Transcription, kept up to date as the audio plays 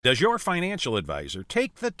Does your financial advisor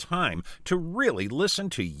take the time to really listen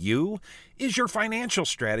to you? Is your financial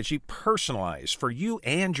strategy personalized for you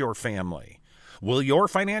and your family? Will your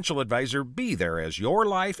financial advisor be there as your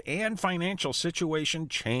life and financial situation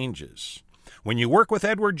changes? When you work with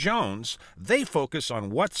Edward Jones, they focus on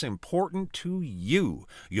what's important to you.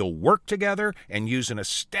 You'll work together and use an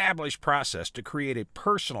established process to create a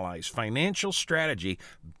personalized financial strategy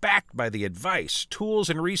backed by the advice, tools,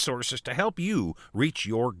 and resources to help you reach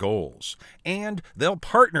your goals. And they'll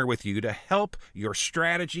partner with you to help your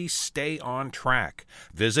strategy stay on track.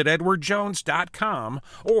 Visit edwardjones.com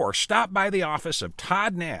or stop by the office of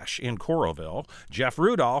Todd Nash in Coralville, Jeff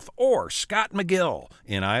Rudolph, or Scott McGill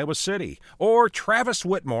in Iowa City, or Travis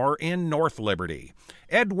Whitmore in North Liberty.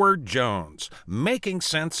 Edward Jones, making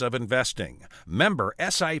sense of investing. Member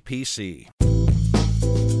SIPC.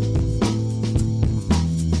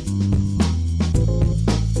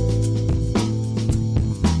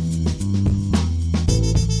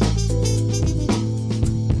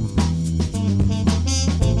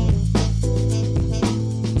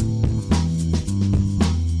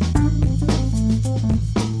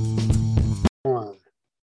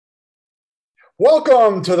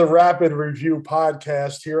 Welcome to the Rapid Review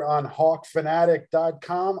Podcast here on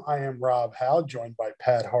HawkFanatic.com. I am Rob Howe, joined by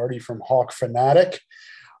Pat Hardy from Hawk Fanatic.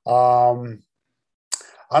 I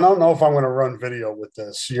don't know if I'm going to run video with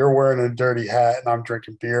this. You're wearing a dirty hat and I'm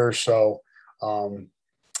drinking beer, so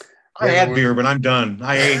I had beer, but I'm done.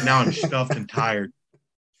 I ate. Now I'm stuffed and tired.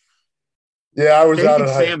 Yeah, I was Steak out and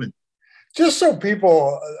of salmon. Just so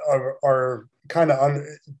people are kind of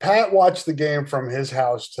Pat watched the game from his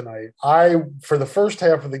house tonight. For the first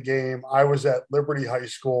half of the game, I was at Liberty High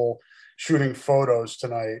School shooting photos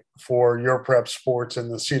tonight for Your Prep Sports and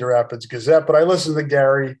the Cedar Rapids Gazette, but I listened to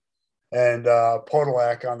Gary and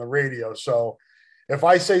Podolak on the radio. So if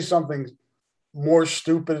I say something more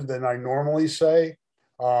stupid than I normally say,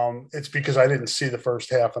 it's because I didn't see the first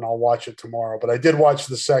half, and I'll watch it tomorrow. But I did watch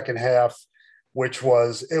the second half, which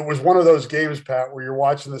was one of those games, Pat, where you're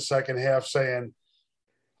watching the second half saying,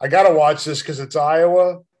 I got to watch this because it's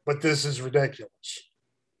Iowa, but this is ridiculous.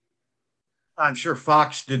 I'm sure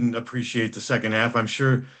Fox didn't appreciate the second half. I'm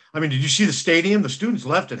sure. I mean, did you see the stadium? The students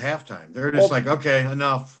left at halftime. They're just like, okay,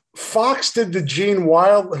 enough. Fox did the Gene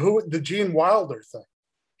Wilder thing.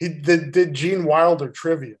 He did Gene Wilder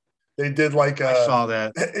trivia. They did I saw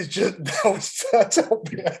that. It's just that's how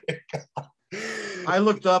bad it got. I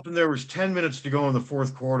looked up and there was 10 minutes to go in the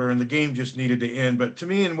fourth quarter and the game just needed to end. But to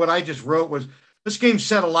me, and what I just wrote was, this game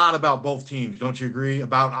said a lot about both teams. Don't you agree?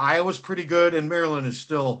 About Iowa's pretty good and Maryland is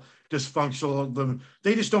still dysfunctional.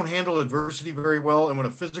 They just don't handle adversity very well. And when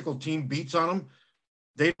a physical team beats on them,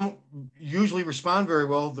 they don't usually respond very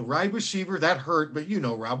well. The wide receiver, that hurt. But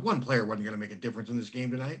Rob, one player wasn't going to make a difference in this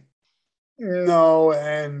game tonight. No,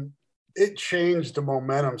 and it changed the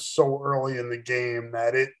momentum so early in the game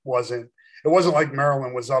that it wasn't like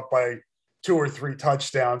Maryland was up by 2 or 3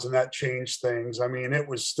 touchdowns and that changed things. I mean, it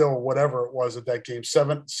was still whatever it was at that game,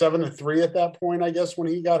 7-3 at that point, I guess, when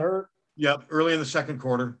he got hurt. Yep, early in the second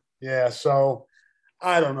quarter. Yeah, so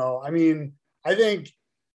I don't know. I mean, I think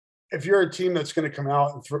if you're a team that's going to come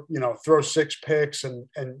out and throw 6 picks and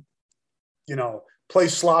play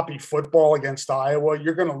sloppy football against Iowa,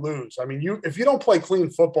 you're going to lose. I mean, if you don't play clean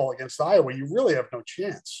football against Iowa, you really have no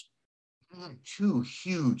chance. 2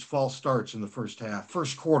 huge false starts in the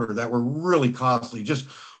first quarter that were really costly, just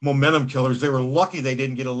momentum killers. They were lucky they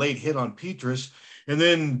didn't get a late hit on Petrus. And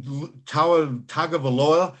then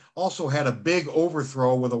Tagovailoa also had a big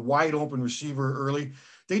overthrow with a wide open receiver early.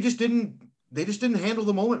 They just didn't handle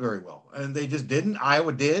the moment very well. And they just didn't.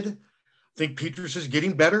 Iowa did. I think Petrus is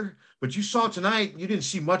getting better. But you saw tonight, you didn't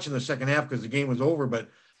see much in the second half because the game was over. But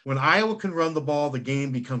when Iowa can run the ball, the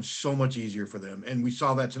game becomes so much easier for them. And we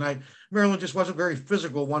saw that tonight. Maryland just wasn't very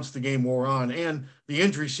physical once the game wore on. And the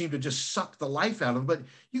injury seemed to just suck the life out of them. But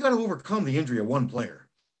you got to overcome the injury of one player.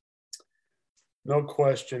 No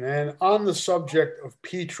question. And on the subject of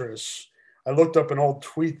Petrus, I looked up an old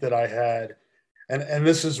tweet that I had. And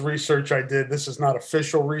this is research I did. This is not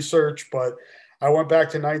official research, but I went back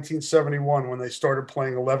to 1971 when they started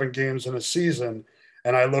playing 11 games in a season.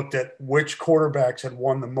 And I looked at which quarterbacks had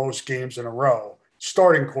won the most games in a row.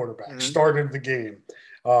 Starting quarterback, started the game.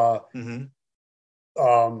 Stanzi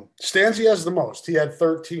has the most. He had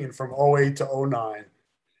 13 from 08 to 09.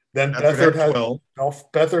 Then Beathard had 12.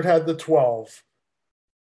 Beathard had the 12.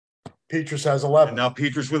 Petrus has 11. And now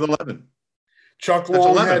Petrus with 11. Chuck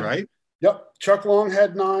Long That's 11, had, right? Yep. Chuck Long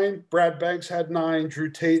had 9. Brad Banks had 9. Drew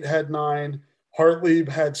Tate had 9. Hartlieb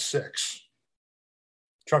had 6.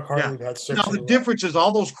 Chuck Hartlieb had 6. Now, the difference is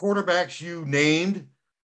all those quarterbacks you named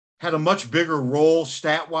had a much bigger role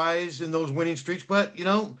stat-wise in those winning streaks. But,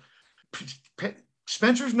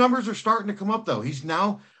 Spencer's numbers are starting to come up, though. He's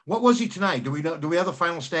now, what was he tonight? Do we know? Do we have the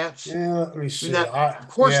final stats? Yeah, let me see. Of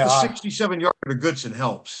course, the 67-yarder to Goodson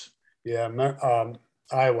helps. Yeah,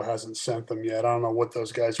 Iowa hasn't sent them yet. I don't know what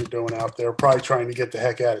those guys are doing out there. Probably trying to get the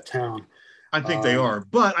heck out of town. I think they are.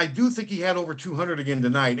 But I do think he had over 200 again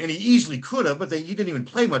tonight, and he easily could have, but he didn't even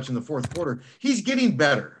play much in the fourth quarter. He's getting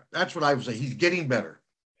better. That's what I would say. He's getting better.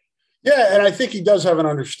 Yeah, and I think he does have an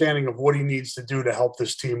understanding of what he needs to do to help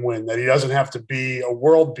this team win, that he doesn't have to be a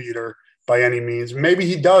world beater by any means. Maybe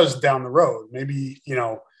he does down the road. Maybe,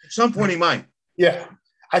 At some point he might. Yeah.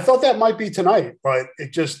 I thought that might be tonight, but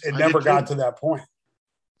it never got to that point.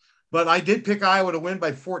 But I did pick Iowa to win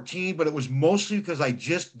by 14, but it was mostly because I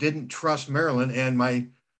just didn't trust Maryland, and my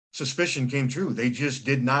suspicion came true. They just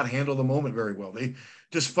did not handle the moment very well. They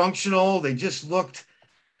dysfunctional. They just looked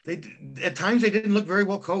 – at times they didn't look very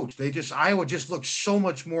well coached. Iowa just looked so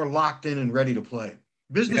much more locked in and ready to play.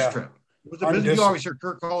 Business trip. It was a business. You always hear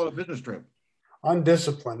Kirk call it a business trip.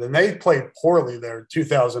 Undisciplined, and they played poorly there in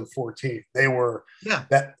 2014. They were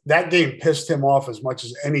that game pissed him off as much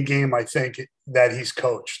as any game I think that he's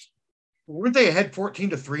coached. Weren't they ahead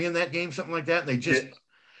 14-3 in that game, something like that? And they just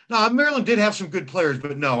no. Maryland did have some good players,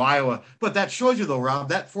 but no, Iowa. But that shows you, though, Rob,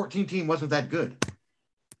 that 14 team wasn't that good.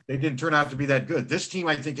 They didn't turn out to be that good. This team,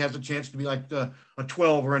 I think, has a chance to be like a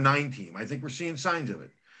 12 or a 9 team. I think we're seeing signs of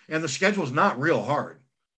it, and the schedule's not real hard.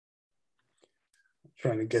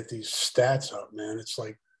 Trying to get these stats up, man. It's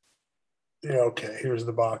like, okay, here's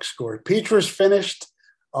the box score. Petras finished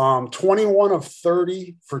 21 of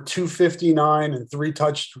 30 for 259 and 3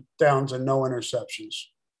 touchdowns and no interceptions.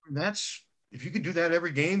 That's, if you could do that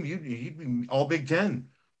every game, he'd be all Big Ten.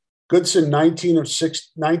 Goodson, 19,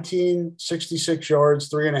 66 yards,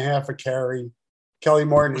 3.5 a carry. Kelly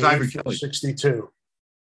Martin, 8 for 62.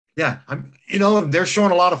 Yeah, they're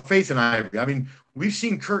showing a lot of faith in Ivory. I mean, we've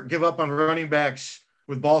seen Kirk give up on running backs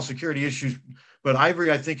with ball security issues, but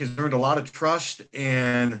Ivory, I think, has earned a lot of trust,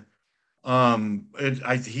 and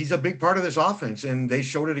he's a big part of this offense, and they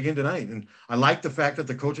showed it again tonight. And I like the fact that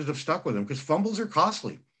the coaches have stuck with him because fumbles are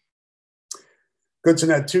costly. Goodson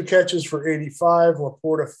had 2 catches for 85.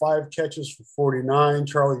 Laporta 5 catches for 49.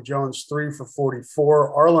 Charlie Jones 3 for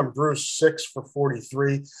 44. Arlen Bruce 6 for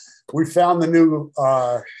 43. We found the new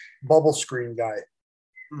bubble screen guy.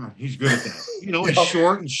 He's good at that. He's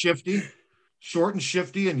short and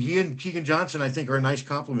shifty, and he and Keegan Johnson, I think, are a nice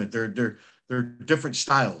compliment. They're different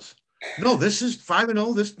styles. No, this is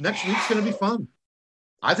 5-0. This next week's going to be fun.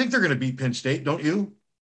 I think they're going to beat Penn State, don't you?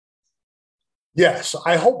 Yes,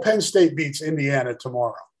 I hope Penn State beats Indiana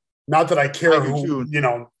tomorrow. Not that I care who,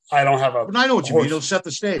 I don't have a. But I know what you mean. It'll set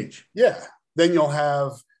the stage. Yeah, then you'll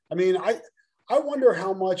have. I mean, I wonder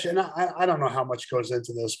how much, and I don't know how much goes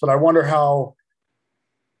into this, but I wonder how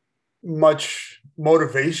much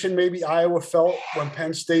motivation maybe Iowa felt when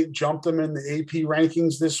Penn State jumped them in the AP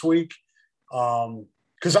rankings this week,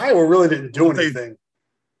 because Iowa really didn't do anything.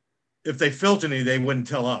 If they felt any, they wouldn't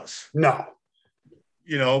tell us. No.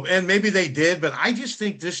 And maybe they did, but I just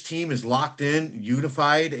think this team is locked in,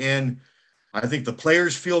 unified, and I think the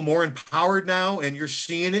players feel more empowered now, and you're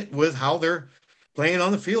seeing it with how they're playing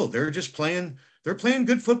on the field. They're playing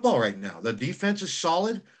good football right now. The defense is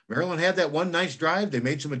solid. Maryland had that one nice drive. They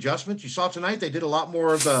made some adjustments. You saw tonight they did a lot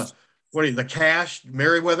more of the cash.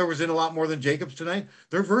 Merriweather was in a lot more than Jacobs tonight.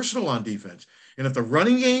 They're versatile on defense. And if the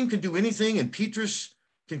running game can do anything and Petras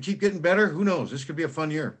can keep getting better, who knows? This could be a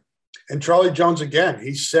fun year. And Charlie Jones, again,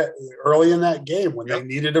 he set early in that game when they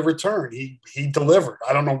needed a return. He delivered.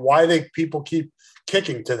 I don't know why people keep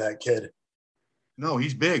kicking to that kid. No,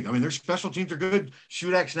 he's big. I mean, their special teams are good.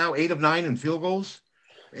 Shudak's now 8 of 9 in field goals.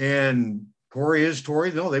 And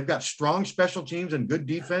Tory. No, they've got strong special teams and good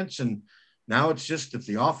defense. And now it's just if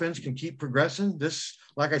the offense can keep progressing, this,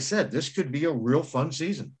 like I said, this could be a real fun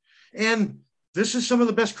season. And this is some of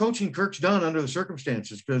the best coaching Kirk's done under the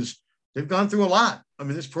circumstances because they've gone through a lot. I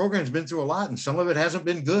mean, this program's been through a lot, and some of it hasn't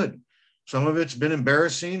been good. Some of it's been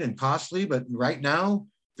embarrassing and costly, but right now,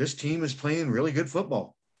 this team is playing really good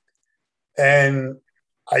football. And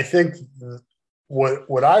I think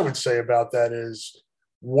what I would say about that is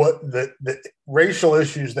what the racial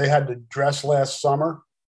issues they had to address last summer.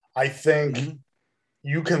 I think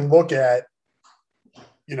you can look at,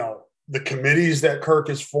 the committees that Kirk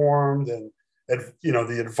has formed and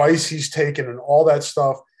the advice he's taken and all that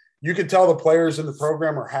stuff. You can tell the players in the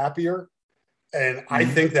program are happier. And I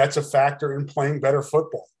think that's a factor in playing better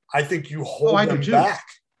football. I think you hold them back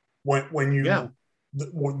when you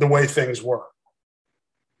the way things were.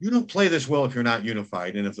 You don't play this well if you're not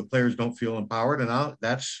unified, and if the players don't feel empowered, and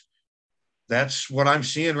that's that's what I'm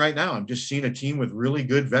seeing right now. I'm just seeing a team with really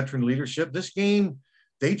good veteran leadership. This game,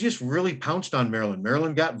 they just really pounced on Maryland.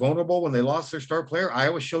 Maryland got vulnerable when they lost their star player.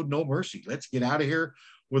 Iowa showed no mercy. Let's get out of here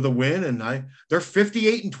with a win. And they're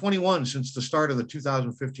 58-21 since the start of the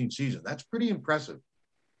 2015 season. That's pretty impressive.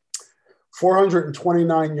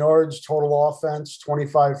 429 yards total offense,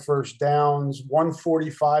 25 first downs,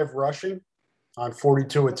 145 rushing on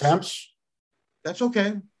 42 attempts. That's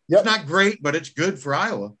okay. Yep. It's not great, but it's good for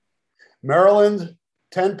Iowa. Maryland,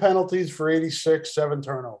 10 penalties for 86, 7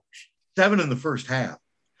 turnovers. 7 in the first half. I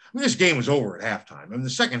mean, this game was over at halftime. I mean, the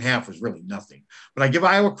second half was really nothing. But I give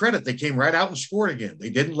Iowa credit. They came right out and scored again. They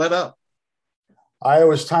didn't let up.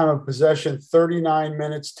 Iowa's time of possession, 39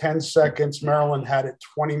 minutes, 10 seconds. Maryland had it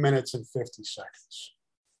 20 minutes and 50 seconds.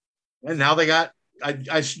 And now they got do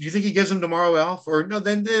you think he gives them tomorrow off? Or no,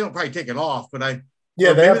 then they don't probably take it off. But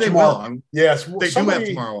they have tomorrow. Will. Yes. They do have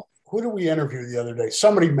tomorrow. Who did we interview the other day?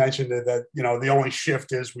 Somebody mentioned it that, the only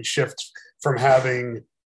shift is we shift from having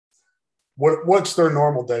what's their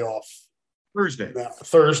normal day off? Thursday. No,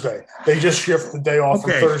 Thursday. They just shift the day off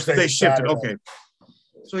from Thursday they to shifted. Saturday. Okay.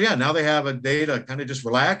 So, yeah, now they have a day to kind of just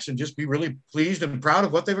relax and just be really pleased and proud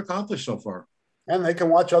of what they've accomplished so far. And they can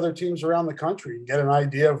watch other teams around the country and get an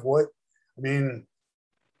idea of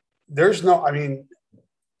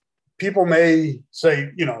people may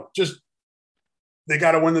say, just they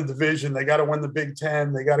got to win the division. They got to win the Big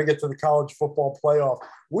Ten. They got to get to the college football playoff.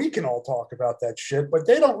 We can all talk about that shit, but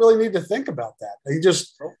they don't really need to think about that. They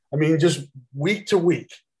just week to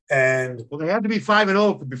week. And they had to be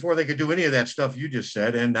 5-0 before they could do any of that stuff you just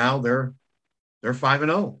said. And now they're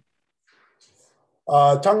 5-0.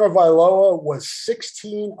 Tunga Vailoa was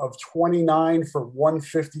 16 of 29 for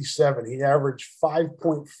 157. He averaged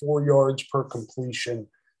 5.4 yards per completion.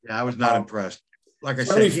 Yeah, I was not impressed. Like I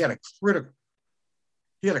said, he had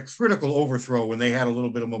a critical overthrow when they had a little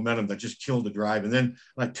bit of momentum that just killed the drive. And then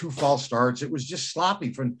 2 false starts. It was just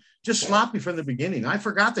sloppy from the beginning. I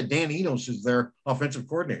forgot that Dan Enos is their offensive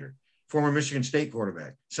coordinator, former Michigan State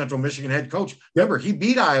quarterback, Central Michigan head coach. Remember, he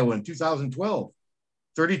beat Iowa in 2012,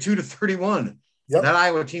 32-31. Yep. That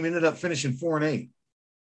Iowa team ended up finishing 4-8.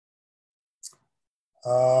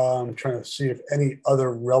 I'm trying to see if any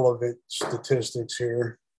other relevant statistics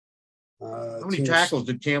here. How many tackles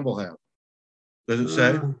did Campbell have? Does it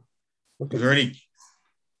say? Is there any?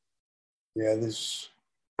 Yeah, this.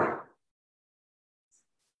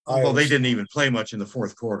 Well, they didn't even play much in the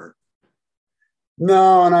fourth quarter.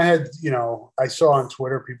 No, and I had, I saw on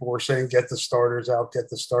Twitter people were saying, get the starters out.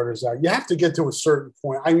 You have to get to a certain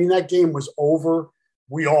point. I mean, that game was over.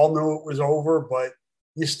 We all knew it was over, but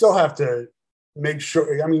you still have to make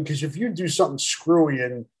sure. I mean, because if you do something screwy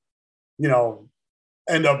and,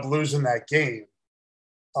 end up losing that game,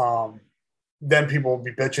 then people will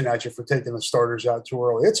be bitching at you for taking the starters out too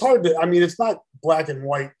early. It's hard to, it's not black and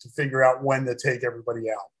white to figure out when to take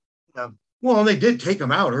everybody out. Yeah. Well, and they did take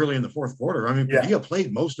them out early in the fourth quarter. Padilla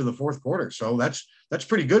played most of the fourth quarter, so that's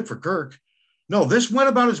pretty good for Kirk. No, this went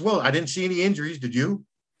about as well. I didn't see any injuries. Did you?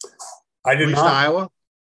 I did not. Iowa?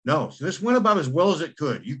 No. So this went about as well as it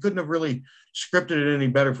could. You couldn't have really scripted it any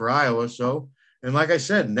better for Iowa. So, and like I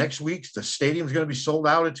said, next week the stadium's going to be sold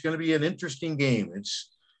out. It's going to be an interesting game.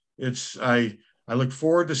 I look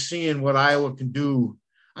forward to seeing what Iowa can do.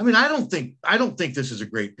 I don't think this is a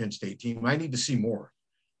great Penn State team. I need to see more.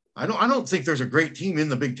 I don't think there's a great team in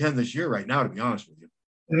the Big Ten this year right now, to be honest with you.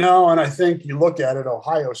 No, and I think you look at it,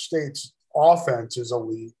 Ohio State's offense is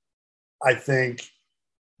elite. I think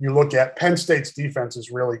you look at Penn State's defense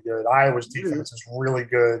is really good. Iowa's defense is really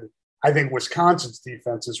good. I think Wisconsin's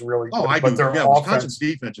defense is really good. Wisconsin's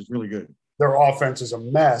defense is really good. Their offense is a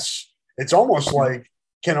mess. It's almost like,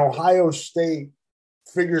 can Ohio State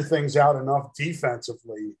figure things out enough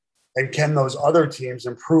defensively, and can those other teams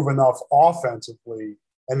improve enough offensively?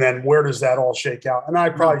 And then where does that all shake out? And I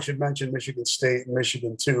probably should mention Michigan State and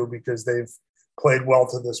Michigan too, because they've played well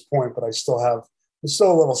to this point, but I'm still a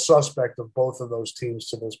little suspect of both of those teams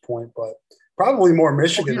to this point, but probably more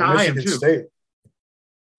Michigan than Michigan State.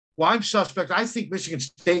 Well, I'm suspect. I think Michigan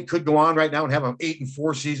State could go on right now and have an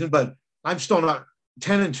 8-4 season, but I'm still not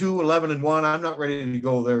 10-2, 11-1. I'm not ready to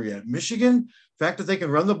go there yet. Michigan, the fact that they can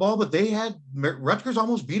run the ball, but Rutgers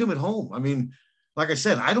almost beat them at home. Like I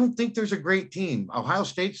said, I don't think there's a great team. Ohio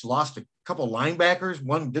State's lost a couple of linebackers.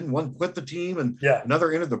 One quit the team, and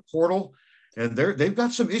another entered the portal. And they've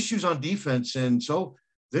got some issues on defense. And so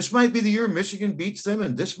this might be the year Michigan beats them,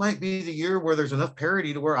 and this might be the year where there's enough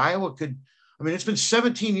parity to where Iowa could. It's been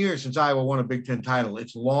 17 years since Iowa won a Big Ten title.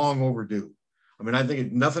 It's long overdue. I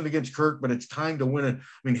think nothing against Kirk, but it's time to win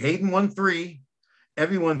it. Hayden won 3.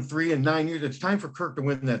 Everyone 3 in 9 years. It's time for Kirk to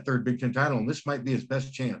win that third Big Ten title, and this might be his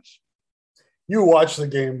best chance. you watched the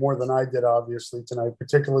game more than I did, obviously, tonight,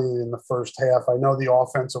 particularly in the first half. I know the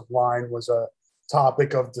offensive line was a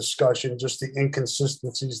topic of discussion, just the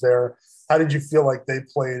inconsistencies there. How did you feel like they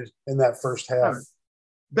played in that first half?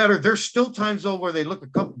 Better. There's still times, though, where they look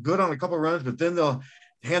good on a couple of runs, but then they'll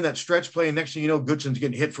hand that stretch play, and next thing you know, Goodson's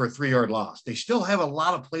getting hit for a 3-yard loss. They still have a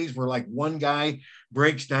lot of plays where, like, one guy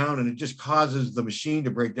breaks down, and it just causes the machine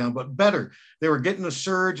to break down. But better. They were getting a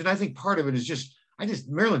surge, and I think part of it is just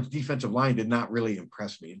Maryland's defensive line did not really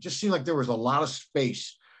impress me. It just seemed like there was a lot of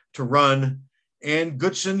space to run. And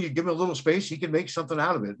Goodson, you give him a little space, he can make something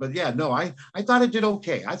out of it. But yeah, no, I thought it did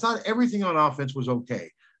okay. I thought everything on offense was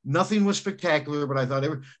okay. Nothing was spectacular, but I thought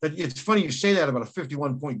it's funny you say that about a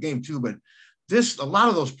 51-point game too. But a lot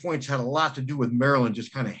of those points had a lot to do with Maryland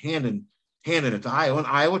just kind of handing it to Iowa, and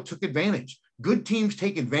Iowa took advantage. Good teams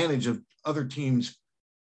take advantage of other teams'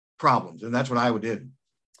 problems, and that's what Iowa did.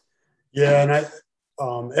 Yeah, and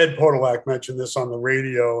Ed Podolak mentioned this on the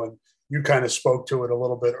radio, and you kind of spoke to it a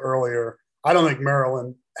little bit earlier. I don't think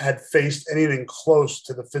Maryland had faced anything close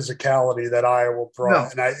to the physicality that Iowa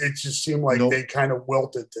brought, and it just seemed like they kind of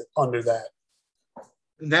wilted under that.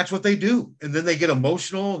 And that's what they do. And then they get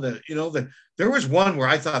emotional. There was one where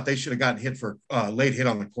I thought they should have gotten hit for late hit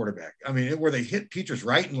on the quarterback. I mean, where they hit Petras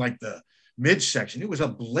right in like the midsection. It was a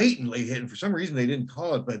blatant late hit, and for some reason they didn't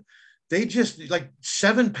call it, but they just, like,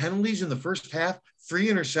 7 penalties in the first half, 3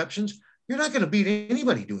 interceptions. You're not going to beat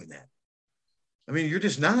anybody doing that. I mean, you're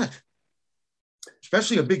just not,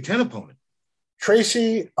 especially a Big Ten opponent.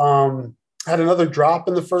 Tracy had another drop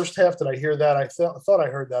in the first half. Did I hear that? I thought I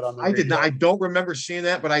heard that on the radio. I did not. I don't remember seeing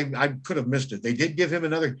that, but I could have missed it. They did give him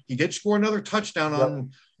he did score another touchdown on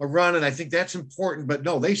a run, and I think that's important. But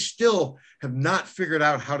no, they still have not figured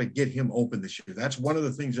out how to get him open this year. That's one of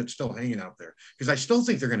the things that's still hanging out there, because I still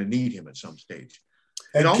think they're going to need him at some stage.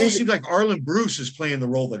 And it almost seems like Arlen Bruce is playing the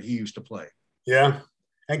role that he used to play. Yeah.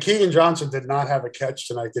 And Keegan Johnson did not have a catch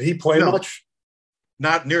tonight. Did he play much?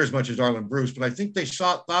 Not near as much as Arlen Bruce, but I think they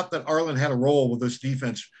thought that Arlen had a role with this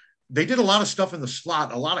defense. They did a lot of stuff in the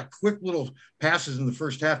slot, a lot of quick little passes in the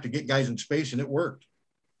first half to get guys in space, and it worked.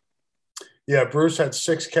 Yeah, Bruce had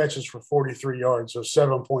 6 catches for 43 yards, so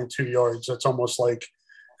 7.2 yards. That's almost like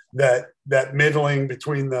that middling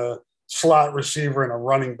between the slot receiver and a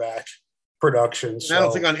running back production. So. I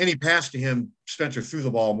don't think on any pass to him, Spencer threw the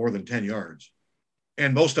ball more than 10 yards,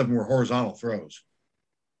 and most of them were horizontal throws.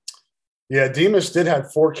 Yeah, Demas did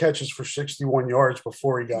have 4 catches for 61 yards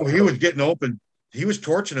before he got hurt. He was getting open. He was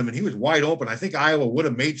torching him, and he was wide open. I think Iowa would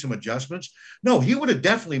have made some adjustments. No, he would have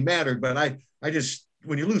definitely mattered, but I just,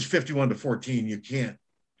 when you lose 51-14,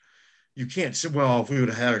 you can't say, well, if we would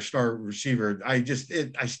have had our star receiver, I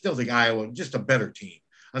still think Iowa, just a better team.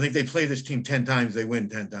 I think they play this team 10 times, they win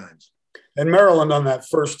 10 times. And Maryland on that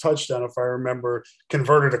first touchdown, if I remember,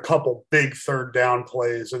 converted a couple big third down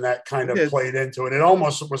plays, and that kind of played into it. It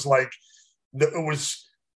almost was like it was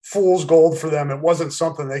fool's gold for them. It wasn't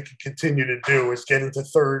something they could continue to do, is get into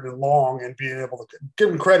third and long and being able to give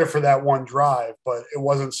them credit for that one drive, but it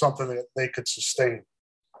wasn't something that they could sustain.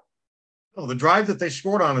 Oh, the drive that they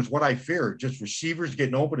scored on is what I feared. Just receivers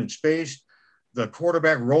getting open in space, the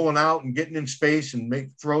quarterback rolling out and getting in space and make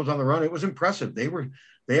throws on the run. It was impressive. They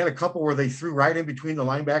had a couple where they threw right in between the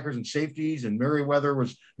linebackers and safeties, and Merriweather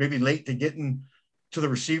was maybe late to getting to the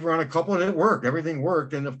receiver on a couple, and it worked. Everything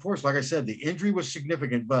worked. And of course, like I said, the injury was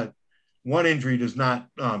significant, but one injury does not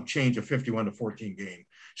change a 51-14 game,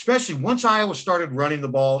 especially once Iowa started running the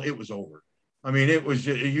ball, it was over. I mean,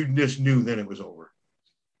 you just knew then it was over.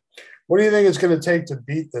 What do you think it's going to take to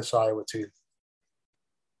beat this Iowa team?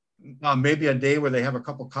 Maybe a day where they have a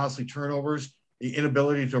couple costly turnovers, the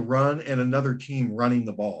inability to run, and another team running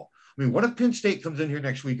the ball. I mean, what if Penn State comes in here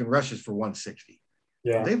next week and rushes for 160?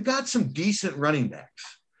 Yeah. They've got some decent running backs.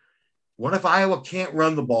 What if Iowa can't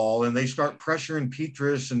run the ball and they start pressuring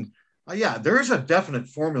Petras? And there is a definite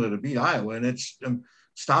formula to beat Iowa, and it's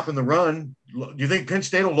stopping the run. Do you think Penn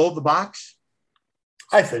State will load the box?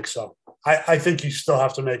 I think so. I think you still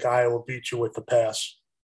have to make Iowa beat you with the pass.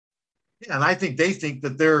 Yeah, and I think they think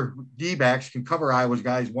that their D-backs can cover Iowa's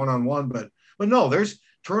guys one-on-one, but no, there's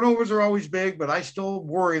turnovers are always big, but I still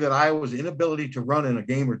worry that Iowa's inability to run in a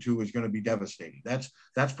game or two is going to be devastating.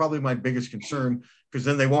 That's probably my biggest concern, because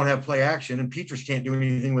then they won't have play action, and Petras can't do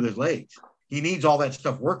anything with his legs. He needs all that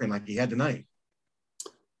stuff working like he had tonight.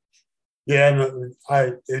 Yeah,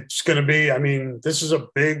 it's going to be, I mean, this is a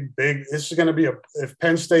this is going to be if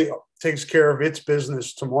Penn State takes care of its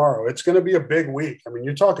business tomorrow, it's going to be a big week. I mean,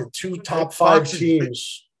 you're talking 2 top 5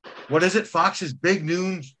 teams. What is it? Fox's Big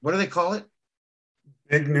Noon. What do they call it?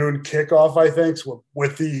 Big Noon kickoff, I think,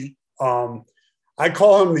 with the I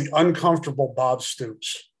call him the uncomfortable Bob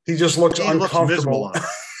Stoops. He just looks uncomfortable. Looks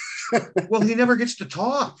miserable. Well, he never gets to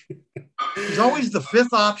talk. He's always the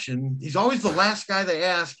fifth option. He's always the last guy they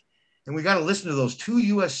ask. And we got to listen to those two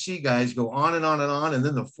USC guys go on and on and on. And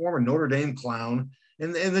then the former Notre Dame clown.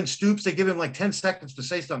 And then Stoops, they give him like 10 seconds to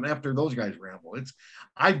say something after those guys ramble.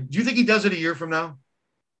 Do you think he does it a year from now?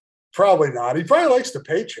 Probably not. He probably likes the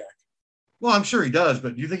paycheck. Well, I'm sure he does,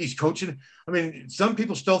 but do you think he's coaching? I mean, some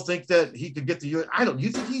people still think that he could get the U.S. You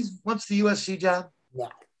think he wants the USC job? No.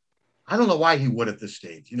 I don't know why he would at this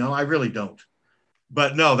stage. I really don't.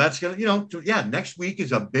 But no, that's going to, next week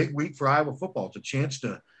is a big week for Iowa football. It's a chance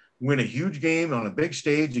to win a huge game on a big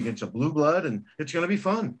stage against a blue blood, and it's going to be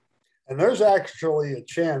fun. And there's actually a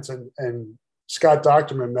chance, and Scott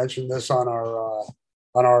Docterman mentioned this on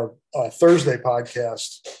our Thursday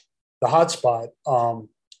podcast, the Hotspot.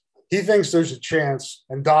 He thinks there's a chance,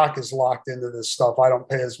 and Doc is locked into this stuff. I don't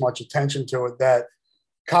pay as much attention to it, that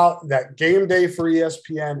game day for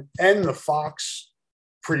ESPN and the Fox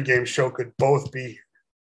pregame show could both be here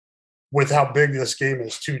with how big this game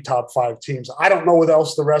is, 2 top 5 teams. I don't know what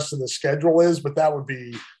else the rest of the schedule is, but that would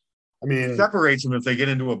be, separates them if they get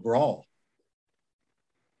into a brawl.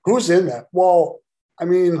 Who's in that? Well, I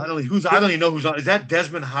don't even know who's on. Is that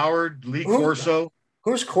Desmond Howard, Lee Corso?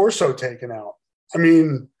 Who's Corso taking out?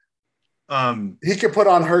 He could put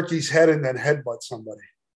on Herky's head and then headbutt somebody.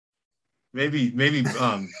 Maybe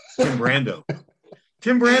Tim Brando.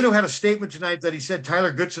 Tim Brando had a statement tonight that he said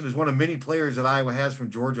Tyler Goodson is one of many players that Iowa has from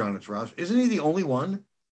Georgia on its roster. Isn't he the only one?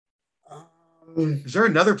 Is there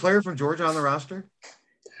another player from Georgia on the roster?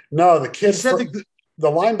 No, the kid, the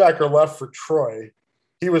linebacker left for Troy.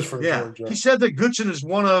 He was from Georgia. He said that Goodson is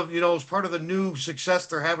one of, is part of the new success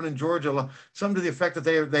they're having in Georgia. Something to the effect that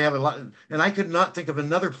they have a lot. And I could not think of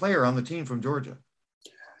another player on the team from Georgia.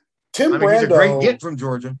 Tim Brando, he's a great get from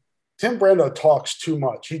Georgia. Tim Brando talks too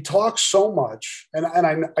much. He talks so much, and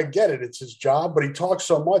I get it. It's his job, but he talks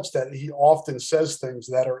so much that he often says things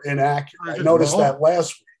that are inaccurate. I noticed that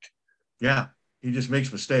last week. Yeah, he just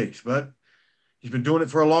makes mistakes, but he's been doing it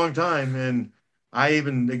for a long time, and I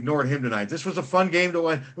even ignored him tonight. This was a fun game to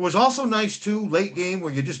win. It was also nice, too, late game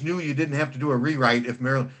where you just knew you didn't have to do a rewrite if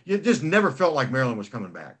Maryland – you just never felt like Maryland was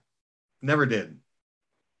coming back. Never did.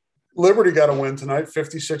 Liberty got a win tonight,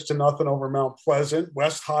 56-0 over Mount Pleasant.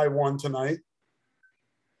 West High won tonight.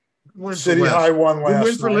 City High won last night.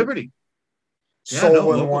 Win for Liberty.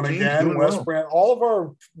 Solon won again. West Branch. All of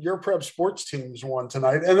our Year Prep sports teams won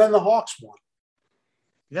tonight, and then the Hawks won.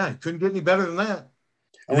 Yeah, couldn't get any better than that.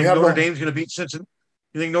 And you think Notre Dame's going to beat Cincinnati?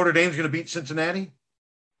 You think Notre Dame's going to beat Cincinnati?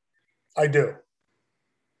 I do.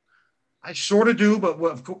 I sort of do, but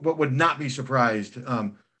would not be surprised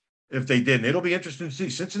if they didn't. It'll be interesting to see.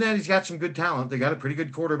 Cincinnati's got some good talent. They got a pretty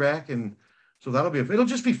good quarterback, and so it'll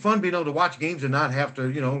just be fun being able to watch games and not have to,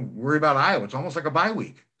 worry about Iowa. It's almost like a bye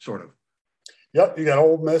week, sort of. Yep, you got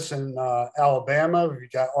Ole Miss and Alabama. You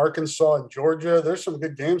got Arkansas and Georgia. There's some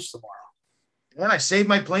good games tomorrow. And I saved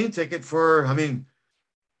my plane ticket for,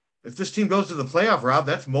 if this team goes to the playoff, Rob,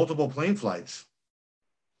 that's multiple plane flights.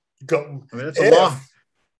 That's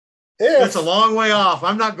a long way off.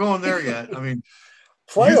 I'm not going there yet. Playoffs.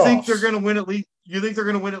 You think they're going to win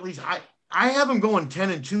at least? I have them going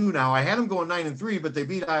 10-2 now. I had them going 9-3, but they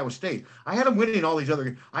beat Iowa State. I had them winning all these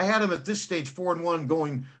other. I had them at this stage 4-1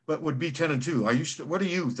 going, but would be 10-2. What are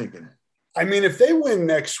you thinking? If they win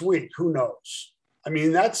next week, who knows?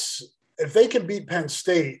 If they can beat Penn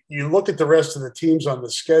State, you look at the rest of the teams on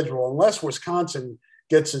the schedule, unless Wisconsin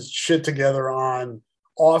gets his shit together on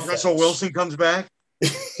offense. Russell Wilson comes back.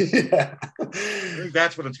 Yeah. I think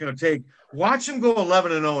that's what it's going to take. Watch them go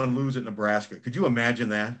 11-0 and lose at Nebraska. Could you imagine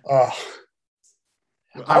that?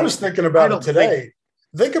 I was thinking about it today.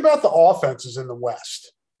 Think about the offenses in the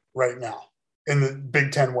West right now, in the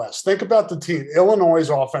Big Ten West. Think about the team.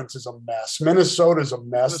 Illinois' offense is a mess. Minnesota's a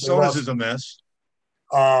mess. Minnesota's is a mess.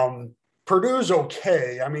 Purdue's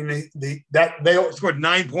okay. They scored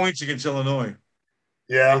 9 points against Illinois.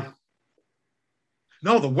 Yeah.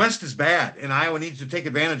 No, the West is bad, and Iowa needs to take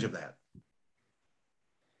advantage of that.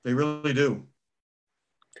 They really do.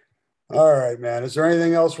 All right, man. Is there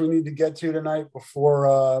anything else we need to get to tonight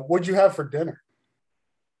before what'd you have for dinner?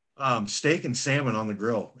 Steak and salmon on the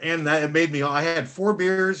grill. And it made me, I had 4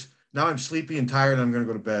 beers. Now I'm sleepy and tired, and I'm going to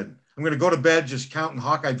go to bed. I'm going to go to bed just counting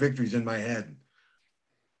Hawkeye victories in my head.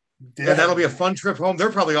 Yeah. And that'll be a fun trip home.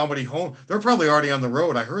 They're probably already home. They're probably already on the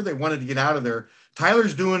road. I heard they wanted to get out of there.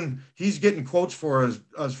 Tyler's he's getting quotes for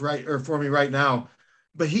for me right now.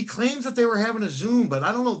 But he claims that they were having a Zoom, but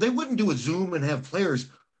I don't know. They wouldn't do a Zoom and have players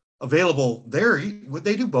available there. Would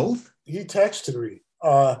they do both? He texted me.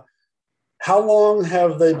 How long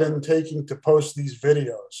have they been taking to post these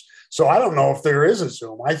videos? So I don't know if there is a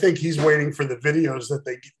Zoom. I think he's waiting for the videos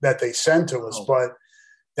that they send to us, but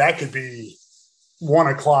that could be 1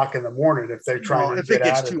 o'clock in the morning if they're trying to if get it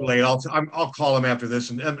gets out of too it. late, I'll call him after this,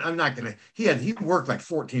 and I'm not gonna. He worked like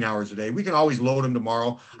 14 hours a day. We can always load him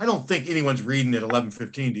tomorrow. I don't think anyone's reading at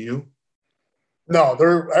 11:15. Do you? No,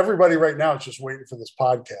 everybody right now is just waiting for this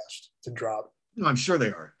podcast to drop. No, I'm sure they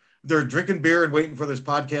are. They're drinking beer and waiting for this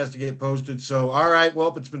podcast to get posted. So, all right,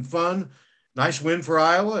 well, it's been fun. Nice win for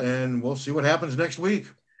Iowa, and we'll see what happens next week.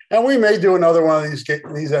 And we may do another one of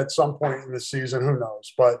these at some point in the season. Who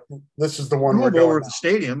knows? But this is the one we're going over at now. the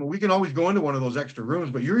stadium. We can always go into one of those extra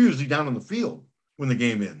rooms, but you're usually down on the field when the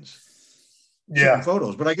game ends. Yeah.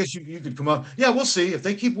 Photos, but I guess you could come up. Yeah, we'll see. If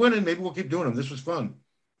they keep winning, maybe we'll keep doing them. This was fun.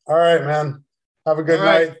 All right, man. Have a good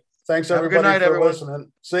night. Thanks, everybody, for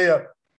listening. See ya.